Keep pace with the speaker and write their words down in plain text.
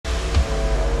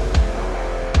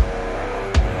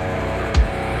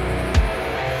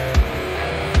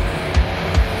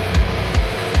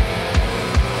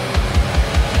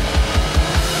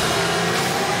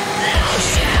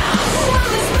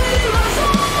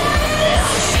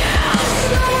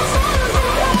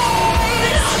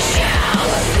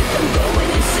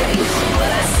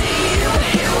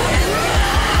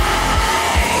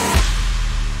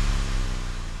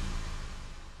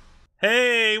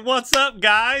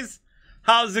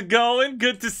How's it going?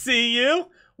 Good to see you.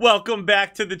 Welcome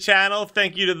back to the channel.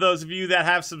 Thank you to those of you that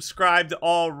have subscribed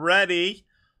already.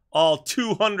 All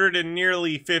 200 and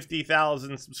nearly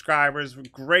 50,000 subscribers. We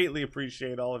greatly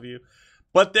appreciate all of you.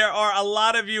 But there are a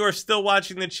lot of you who are still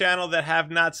watching the channel that have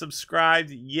not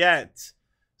subscribed yet.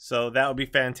 So that would be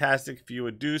fantastic if you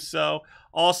would do so.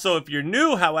 Also, if you're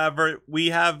new, however,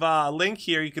 we have a link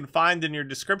here you can find in your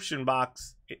description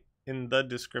box,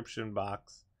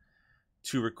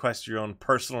 to request your own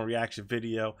personal reaction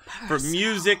video for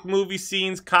music, movie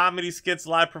scenes, comedy skits,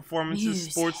 live performances,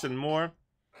 sports, and more.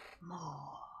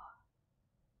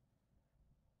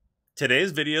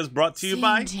 Today's video is brought to you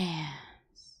by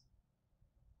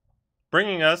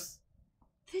bringing us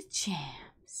the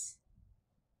jams.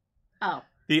 Oh,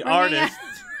 the artist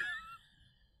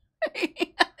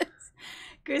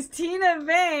Cristina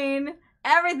Vane.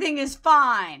 Everything is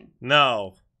fine.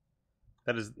 No,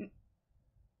 that is.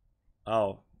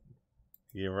 Oh,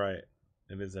 you're right.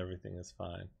 It is everything is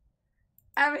fine.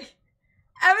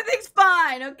 Everything's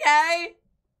fine, okay?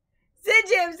 Zin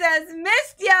Jam says,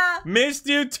 missed ya. Missed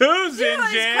you too, Zin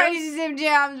Jam. Crazy Zin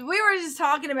Jams. We were just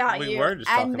talking about you. We were just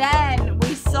talking about you. And then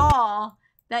we saw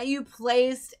that you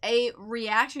placed a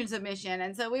reaction submission.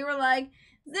 And so we were like,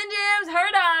 Zin Jams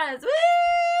heard us.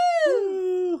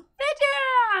 Woo! Zin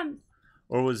Jams.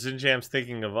 Or was Zin Jams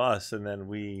thinking of us and then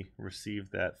we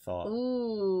received that thought?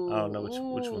 Ooh. I don't know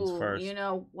which one's first. You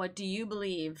know, what do you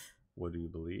believe? What do you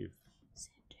believe?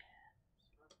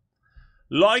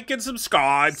 Like and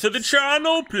subscribe to the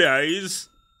channel, please.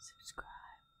 Subscribe.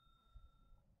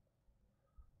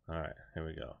 Alright, here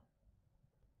we go.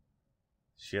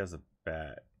 She has a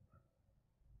bat.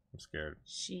 I'm scared.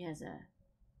 She has a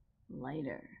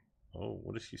lighter. Oh,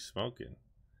 what is she smoking?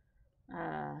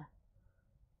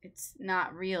 It's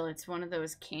not real. It's one of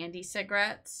those candy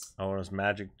cigarettes. Oh, one of those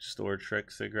magic store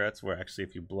trick cigarettes where actually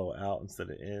if you blow out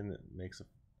instead of in, it makes a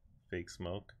fake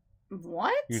smoke.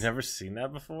 What? You've never seen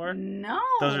that before? No.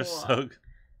 Those are so...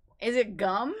 Is it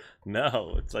gum?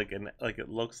 No, it's like it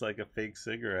looks like a fake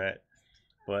cigarette,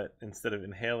 but instead of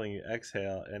inhaling, you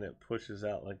exhale, and it pushes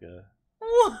out like a...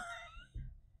 What?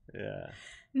 Yeah.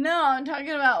 No, I'm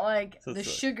talking about like So the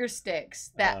sugar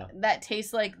sticks that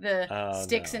taste like the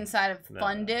sticks inside of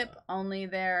Fun Dip, only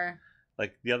they're...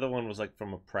 Like the other one was like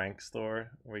from a prank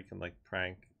store where you can like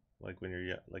prank like when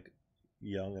you're like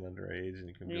young and underage and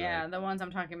you can be the ones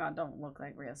I'm talking about don't look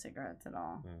like real cigarettes at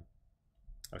all.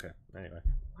 Okay, anyway.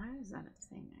 Why is that a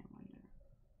thing, I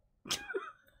wonder?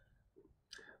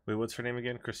 Wait, what's her name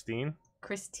again? Christine?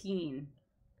 Christine.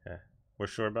 Okay. We're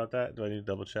sure about that? Do I need to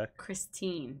double check?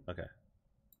 Christine. Okay.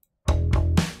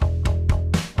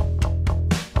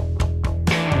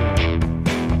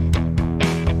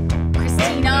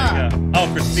 Christina.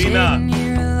 Oh, Christina.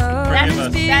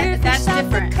 That's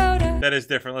different. That is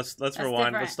different. Let's rewind.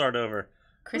 Different. Let's start over.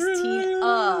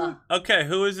 Christina. Okay,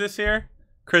 who is this here?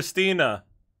 Christina.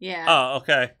 Yeah. Oh,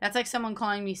 okay. That's like someone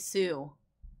calling me Sue.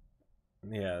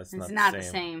 Yeah, it's not the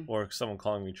same. Or someone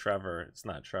calling me Trevor. It's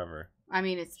not Trevor. I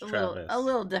mean, it's a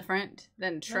little different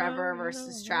than Trevor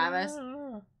versus Travis.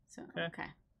 So okay.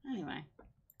 Anyway.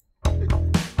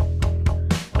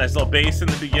 Nice little bass in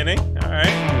the beginning. All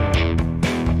right.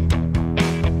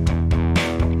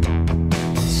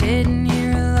 Sitting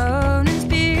here alone in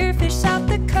Spearfish, South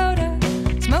Dakota,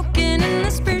 smoking in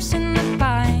the spruce and the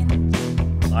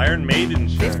pines. Iron Maiden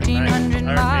shirt. 1,500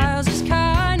 miles is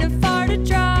kind of far to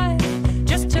drive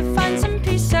just to find some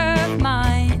peace of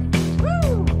mind.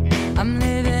 Woo! I'm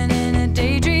living in a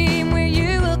daydream where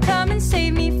you will come and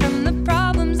save me from the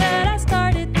problems that I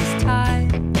started this time.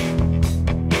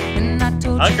 And I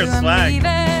told you I'm leaving.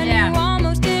 Yeah. You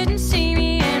almost didn't see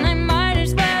me, and I might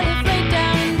as well have laid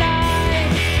down and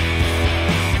died.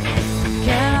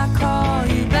 Can I call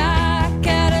you back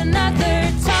at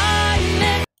another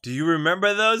time? Do you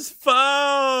remember those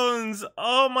phones?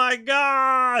 Oh my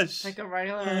gosh! Like a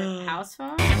regular house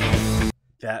phone?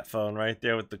 That phone right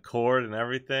there with the cord and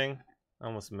everything. I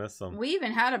almost miss them. We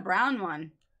even had a brown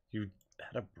one. You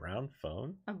had a brown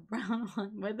phone? A brown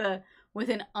one with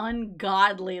an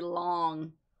ungodly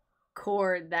long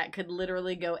cord that could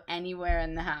literally go anywhere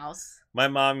in the house. My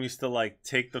mom used to like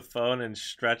take the phone and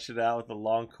stretch it out with a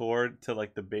long cord to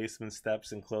like the basement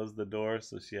steps and close the door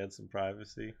so she had some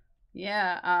privacy.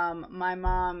 Yeah, my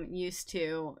mom used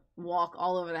to walk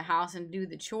all over the house and do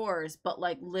the chores, but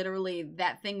like literally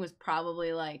that thing was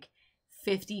probably like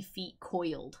 50 feet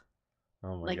coiled.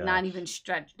 Oh my like gosh. Not even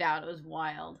stretched out. It was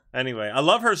wild. Anyway, I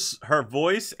love her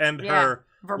voice and her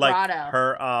vibrato. Like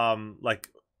her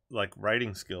like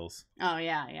writing skills. Oh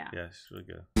yeah. Yeah, she's really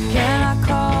good. Can I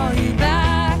call you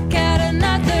back at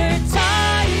another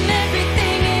time?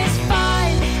 Everything is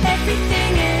fine. Everything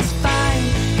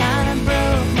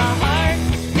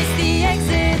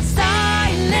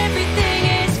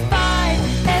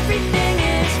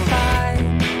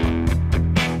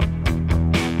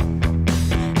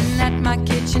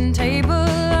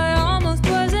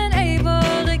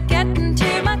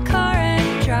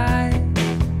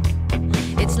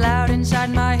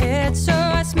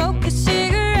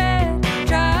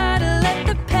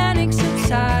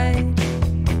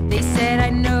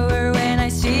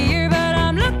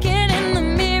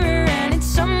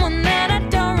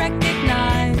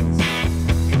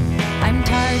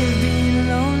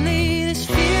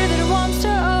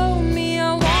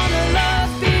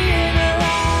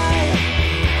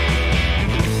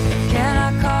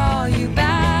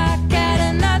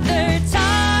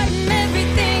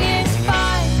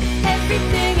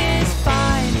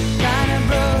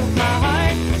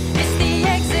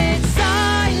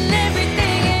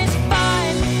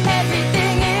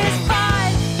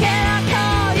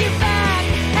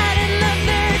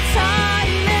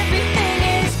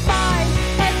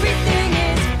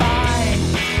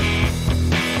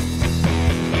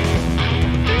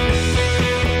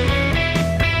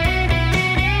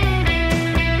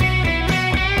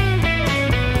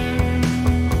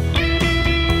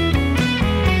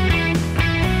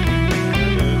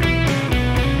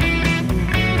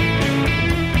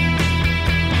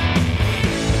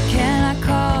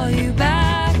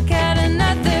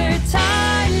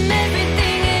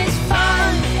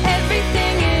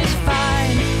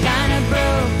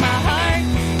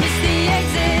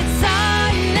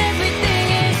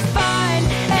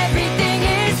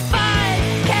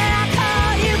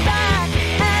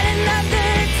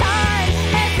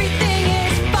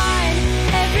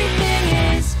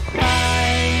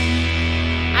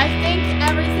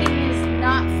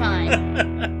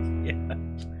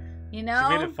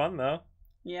fun though.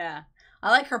 Yeah. I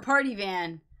like her party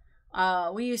van.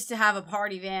 We used to have a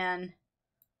party van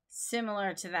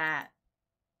similar to that,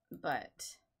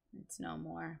 but it's no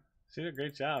more. She did a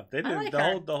great job. They did like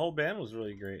the whole band was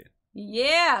really great.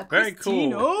 Yeah, Very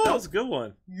Cristina. cool. That was a good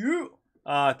one.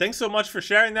 Yeah. Thanks so much for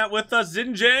sharing that with us,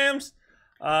 Zin Jams.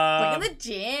 Look at the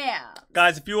jam.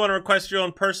 Guys, if you want to request your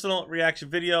own personal reaction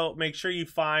video, make sure you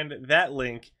find that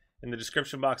link in the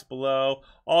description box below.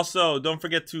 Also, don't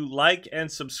forget to like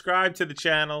and subscribe to the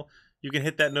channel. You can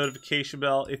hit that notification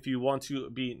bell if you want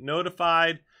to be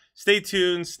notified. Stay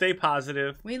tuned. Stay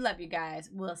positive. We love you guys.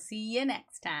 We'll see you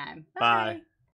next time. Bye.